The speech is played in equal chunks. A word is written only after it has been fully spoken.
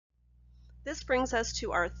This brings us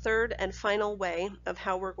to our third and final way of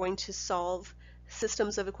how we're going to solve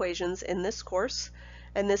systems of equations in this course,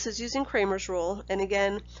 and this is using Cramer's rule. And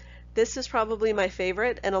again, this is probably my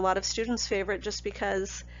favorite and a lot of students' favorite just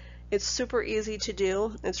because it's super easy to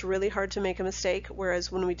do. It's really hard to make a mistake,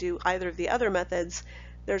 whereas when we do either of the other methods,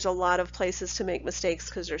 there's a lot of places to make mistakes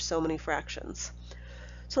because there's so many fractions.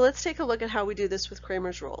 So let's take a look at how we do this with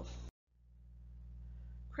Cramer's rule.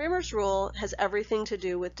 Cramer's rule has everything to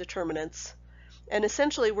do with determinants, and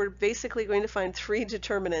essentially we're basically going to find three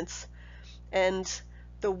determinants, and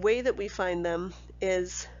the way that we find them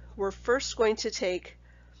is we're first going to take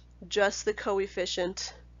just the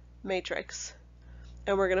coefficient matrix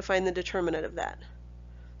and we're going to find the determinant of that.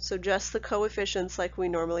 So just the coefficients like we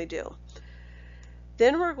normally do.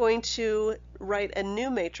 Then we're going to write a new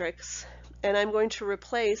matrix, and I'm going to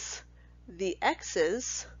replace the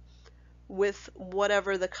x's with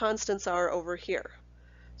whatever the constants are over here.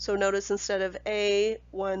 So notice instead of A1,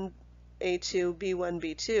 A2, B1,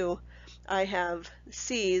 B2, I have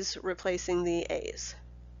C's replacing the A's.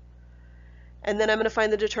 And then I'm going to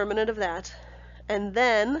find the determinant of that. And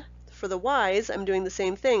then for the y's, I'm doing the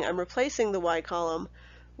same thing. I'm replacing the y column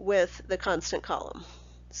with the constant column.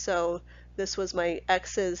 So this was my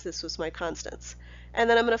x's, this was my constants. And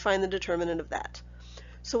then I'm going to find the determinant of that.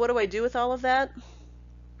 So what do I do with all of that?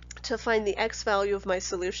 To find the x value of my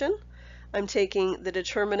solution, I'm taking the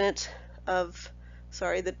determinant of,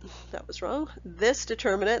 that was wrong. This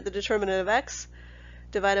determinant, the determinant of x,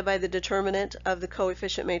 divided by the determinant of the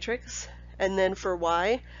coefficient matrix. And then for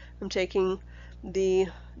y, I'm taking the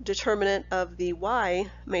determinant of the y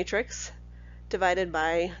matrix divided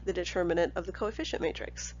by the determinant of the coefficient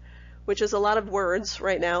matrix, which is a lot of words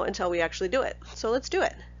right now until we actually do it. So let's do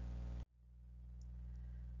it.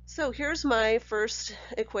 So here's my first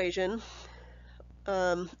equation,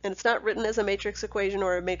 and it's not written as a matrix equation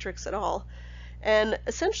or a matrix at all. And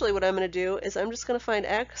essentially what I'm going to do is I'm just going to find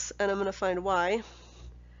x and I'm going to find y.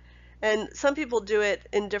 And some people do it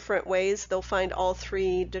in different ways. They'll find all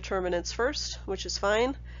three determinants first, which is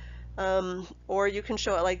fine. Or you can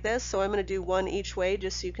show it like this. So I'm going to do one each way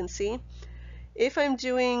just so you can see. If I'm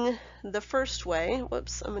doing the first way,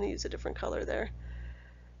 whoops, I'm going to use a different color there.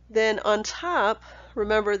 Then on top,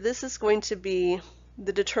 remember this is going to be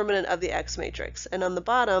the determinant of the x matrix. And on the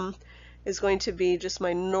bottom is going to be just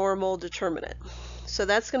my normal determinant. So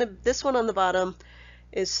that's going to, this one on the bottom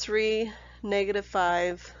is 3,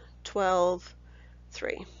 -5, 12,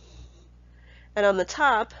 3. And on the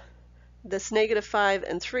top, this -5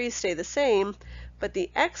 and 3 stay the same, but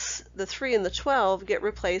the x, the 3 and the 12 get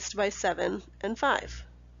replaced by 7 and 5.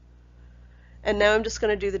 And now I'm just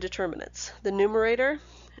going to do the determinants. The numerator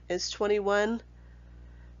is 21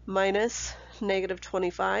 minus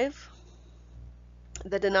 -25.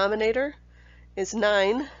 The denominator is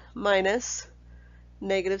 9 minus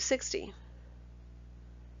 -60.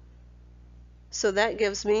 So that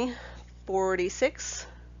gives me 46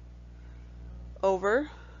 over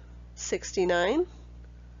 69,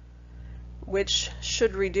 which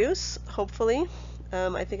should reduce, hopefully.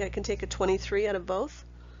 I think I can take a 23 out of both.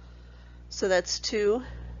 So that's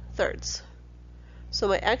 2/3. So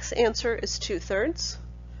my x answer is 2/3.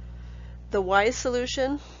 The y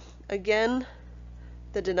solution, again,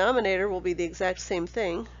 the denominator will be the exact same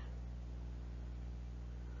thing.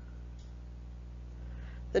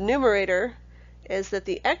 The numerator is that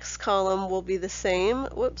the x column will be the same,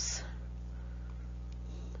 whoops,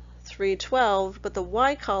 312, but the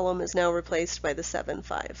y column is now replaced by the 7,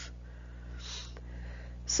 5.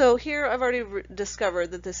 So here I've already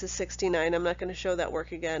discovered that this is 69. I'm not going to show that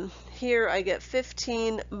work again. Here I get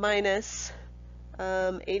 15 minus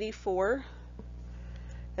 84,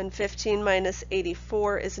 and 15 minus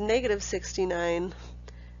 84 is -69,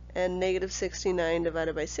 and -69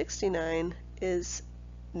 divided by 69 is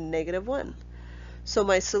 -1. So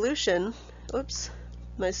my solution,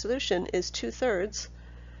 my solution is 2/3,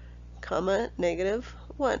 comma,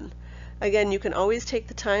 -1. Again, you can always take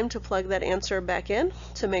the time to plug that answer back in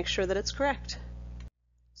to make sure that it's correct.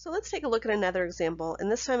 So let's take a look at another example,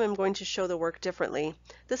 and this time I'm going to show the work differently.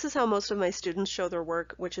 This is how most of my students show their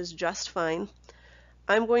work, which is just fine.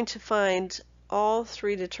 I'm going to find all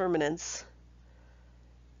three determinants,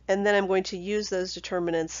 and then I'm going to use those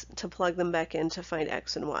determinants to plug them back in to find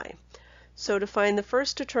x and y. So to find the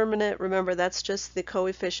first determinant, remember that's just the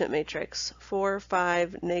coefficient matrix, 4,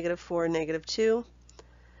 5, -4, -2.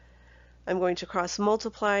 I'm going to cross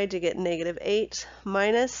multiply to get -8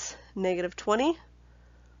 minus -20.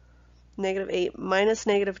 -8 minus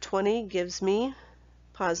 -20 gives me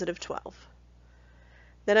 +12.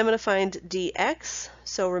 Then I'm going to find dx.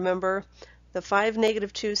 So remember, the 5,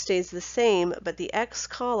 -2 stays the same, but the x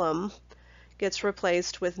column gets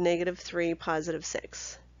replaced with negative 3, positive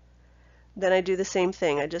 6. Then I do the same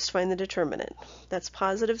thing. I just find the determinant. That's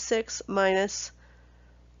positive 6 minus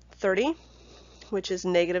 30, which is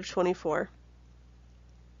negative 24.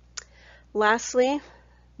 Lastly,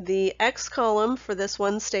 the x column for this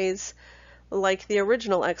one stays like the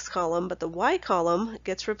original x column, but the y column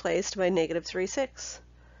gets replaced by negative 3, 6.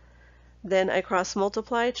 Then I cross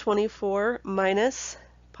multiply 24 minus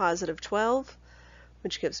positive 12,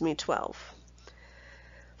 which gives me 12.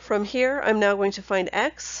 From here, I'm now going to find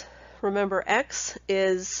x. Remember, x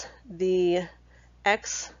is the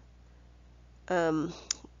x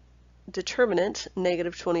determinant,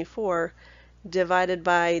 negative 24, divided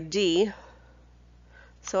by d.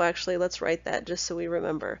 So actually, let's write that just so we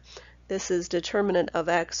remember. This is determinant of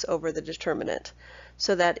x over the determinant.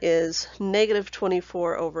 So that is negative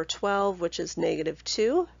 24 over 12, which is negative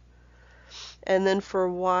 2. And then for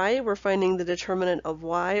y, we're finding the determinant of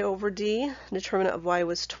y over d. Determinant of y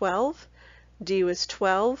was 12. D was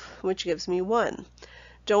 12, which gives me 1.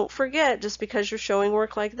 Don't forget, just because you're showing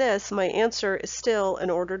work like this, my answer is still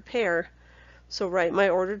an ordered pair. So write my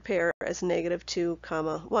ordered pair as negative 2,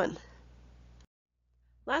 1.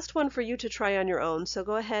 Last one for you to try on your own, so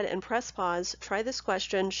go ahead and press pause, try this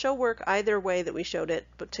question, show work either way that we showed it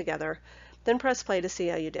but together, then press play to see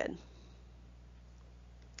how you did.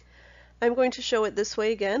 I'm going to show it this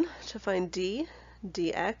way again to find d,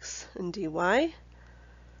 dx, and dy.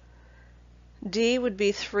 D would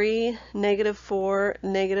be 3, negative 4,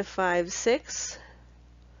 negative 5, 6.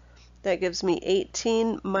 That gives me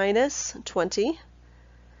 18 minus 20.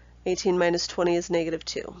 18 minus 20 is negative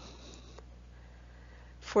 2.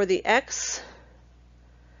 For the x,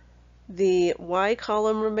 the y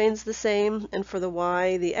column remains the same, and for the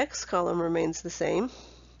y, the x column remains the same.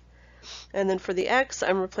 And then for the x,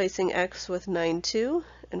 I'm replacing x with 9, 2,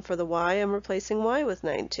 and for the y, I'm replacing y with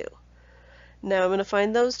 9, 2. Now I'm going to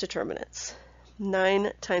find those determinants.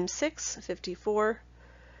 9 times 6, 54,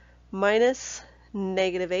 minus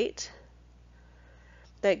negative 8.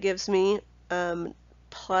 That gives me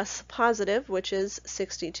plus positive, which is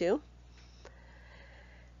 62.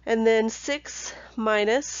 And then 6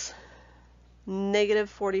 minus negative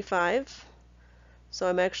 45. So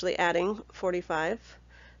I'm actually adding 45.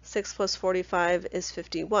 6 plus 45 is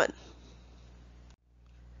 51.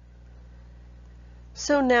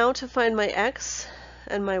 So now to find my x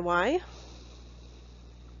and my y.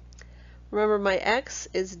 Remember, my x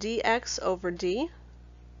is dx over d.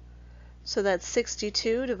 So that's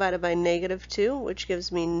 62 divided by negative 2, which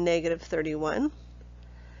gives me negative 31.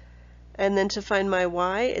 And then to find my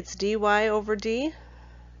y, it's dy over d.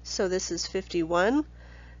 So this is 51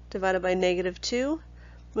 divided by negative 2,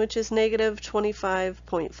 which is negative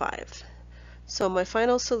 25.5. So my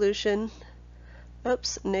final solution,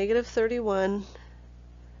 negative 31,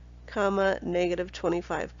 comma, negative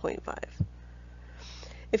 25.5.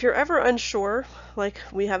 If you're ever unsure, like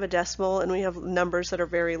we have a decimal and we have numbers that are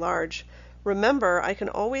very large, remember I can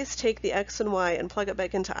always take the x and y and plug it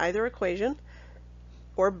back into either equation,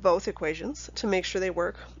 or both equations, to make sure they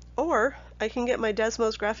work, or I can get my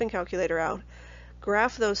Desmos graphing calculator out,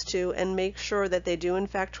 graph those two, and make sure that they do in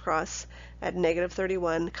fact cross at negative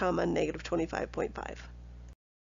 31, comma, negative 25.5.